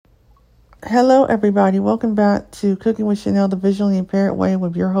Hello, everybody. Welcome back to Cooking with Chanel, the visually impaired way,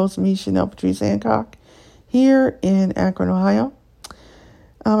 with your host, me, Chanel Patrice Hancock, here in Akron, Ohio.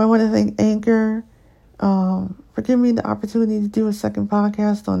 I want to thank Anchor for giving me the opportunity to do a second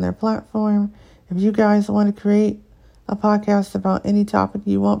podcast on their platform. If you guys want to create a podcast about any topic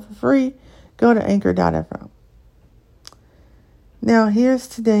you want for free, go to anchor.fm. Now, here's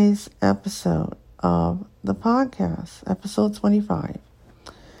today's episode of the podcast, episode 25.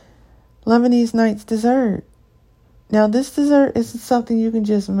 Lebanese Nights dessert. Now, this dessert isn't something you can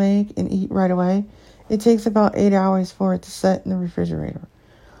just make and eat right away. It takes about 8 hours for it to set in the refrigerator.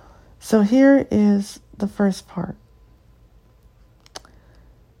 So here is the first part.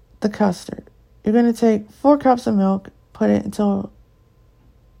 The custard. You're going to take 4 cups of milk, put it into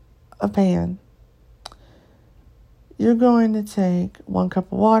a pan. You're going to take 1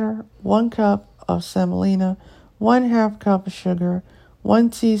 cup of water, 1 cup of semolina, 1/2 cup of sugar,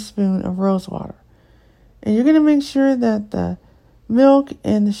 1 teaspoon of rose water. And you're going to make sure that the milk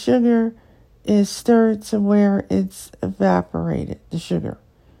and the sugar is stirred to where it's evaporated, the sugar,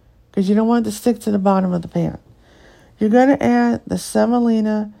 because you don't want it to stick to the bottom of the pan. You're going to add the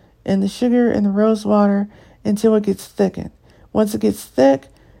semolina and the sugar and the rose water until it gets thickened. Once it gets thick,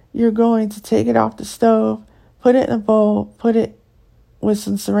 you're going to take it off the stove, put it in a bowl, put it with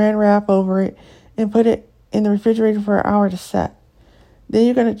some saran wrap over it, and put it in the refrigerator for an hour to set. Then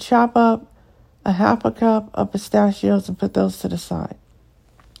you're going to chop up 1/2 cup of pistachios and put those to the side.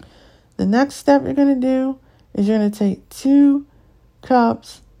 The next step you're going to do is you're going to take 2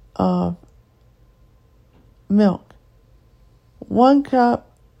 cups of milk, 1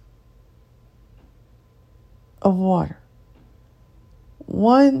 cup of water,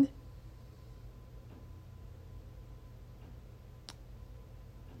 1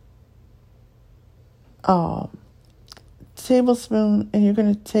 tablespoon, and you're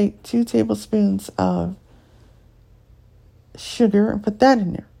going to take 2 tablespoons of sugar and put that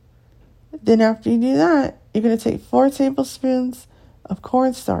in there. Then after you do that, you're going to take 4 tablespoons of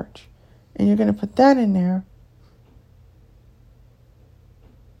cornstarch, and you're going to put that in there.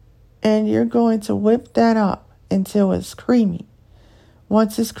 And you're going to whip that up until it's creamy.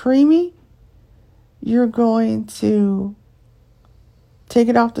 Once it's creamy, you're going to take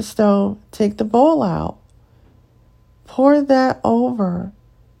it off the stove, take the bowl out, pour that over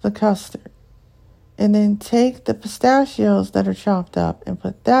the custard, and then take the pistachios that are chopped up and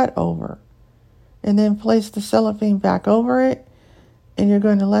put that over, and then place the cellophane back over it, and you're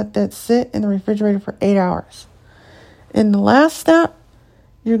going to let that sit in the refrigerator for 8 hours. In the last step,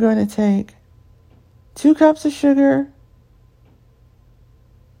 you're going to take 2 cups of sugar,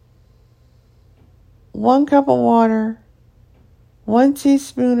 1 cup of water, 1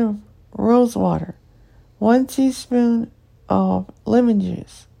 teaspoon of rose water, 1 teaspoon of lemon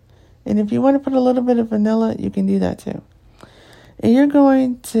juice. And if you want to put a little bit of vanilla, you can do that too. And you're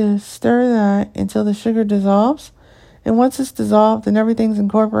going to stir that until the sugar dissolves. And once it's dissolved and everything's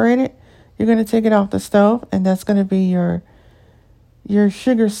incorporated, you're going to take it off the stove, and that's going to be your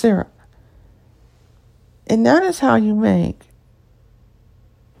sugar syrup. And that is how you make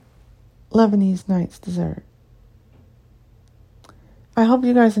Lebanese Nights dessert. I hope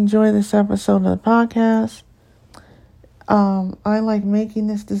you guys enjoy this episode of the podcast. I like making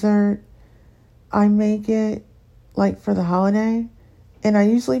this dessert. I make it like for the holiday, and I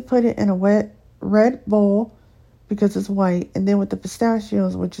usually put it in a wet red bowl because it's white, and then with the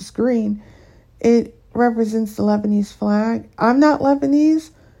pistachios, which is green, it represents the Lebanese flag. I'm not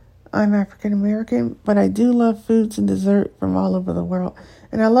Lebanese, I'm African American, but I do love foods and dessert from all over the world,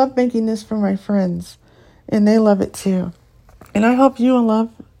 and I love making this for my friends, and they love it too. And I hope you will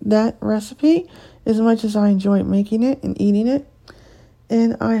love that recipe as much as I enjoyed making it and eating it.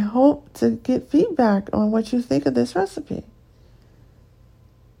 And I hope to get feedback on what you think of this recipe.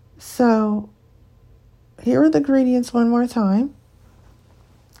 So, here are the ingredients one more time.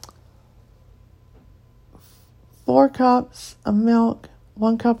 4 cups of milk,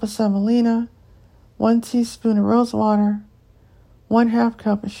 1 cup of semolina, 1 teaspoon of rose water, 1/2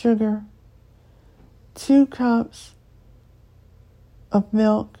 cup of sugar, 2 cups of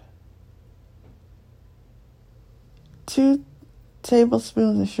milk, 2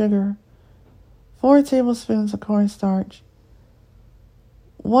 tablespoons of sugar, 4 tablespoons of cornstarch,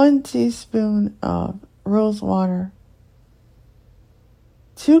 1 teaspoon of rose water,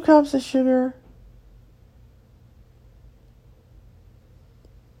 2 cups of sugar,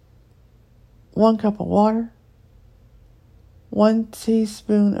 1 cup of water, 1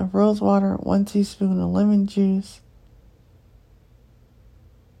 teaspoon of rose water, 1 teaspoon of lemon juice,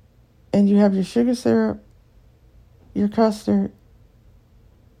 and you have your sugar syrup, your custard,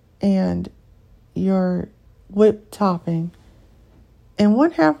 and your whipped topping, and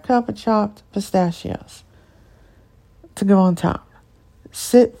 1/2 cup of chopped pistachios to go on top.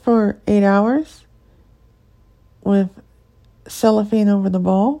 Sit for 8 hours with cellophane over the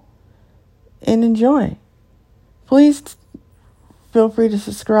bowl and enjoy. Please feel free to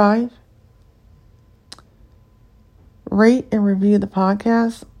subscribe, rate and review the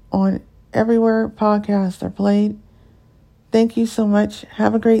podcast on everywhere podcasts are played. Thank you so much.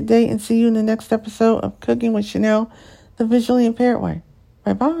 Have a great day and see you in the next episode of Cooking with Chanel, the Visually Impaired Way.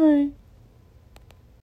 Bye-bye.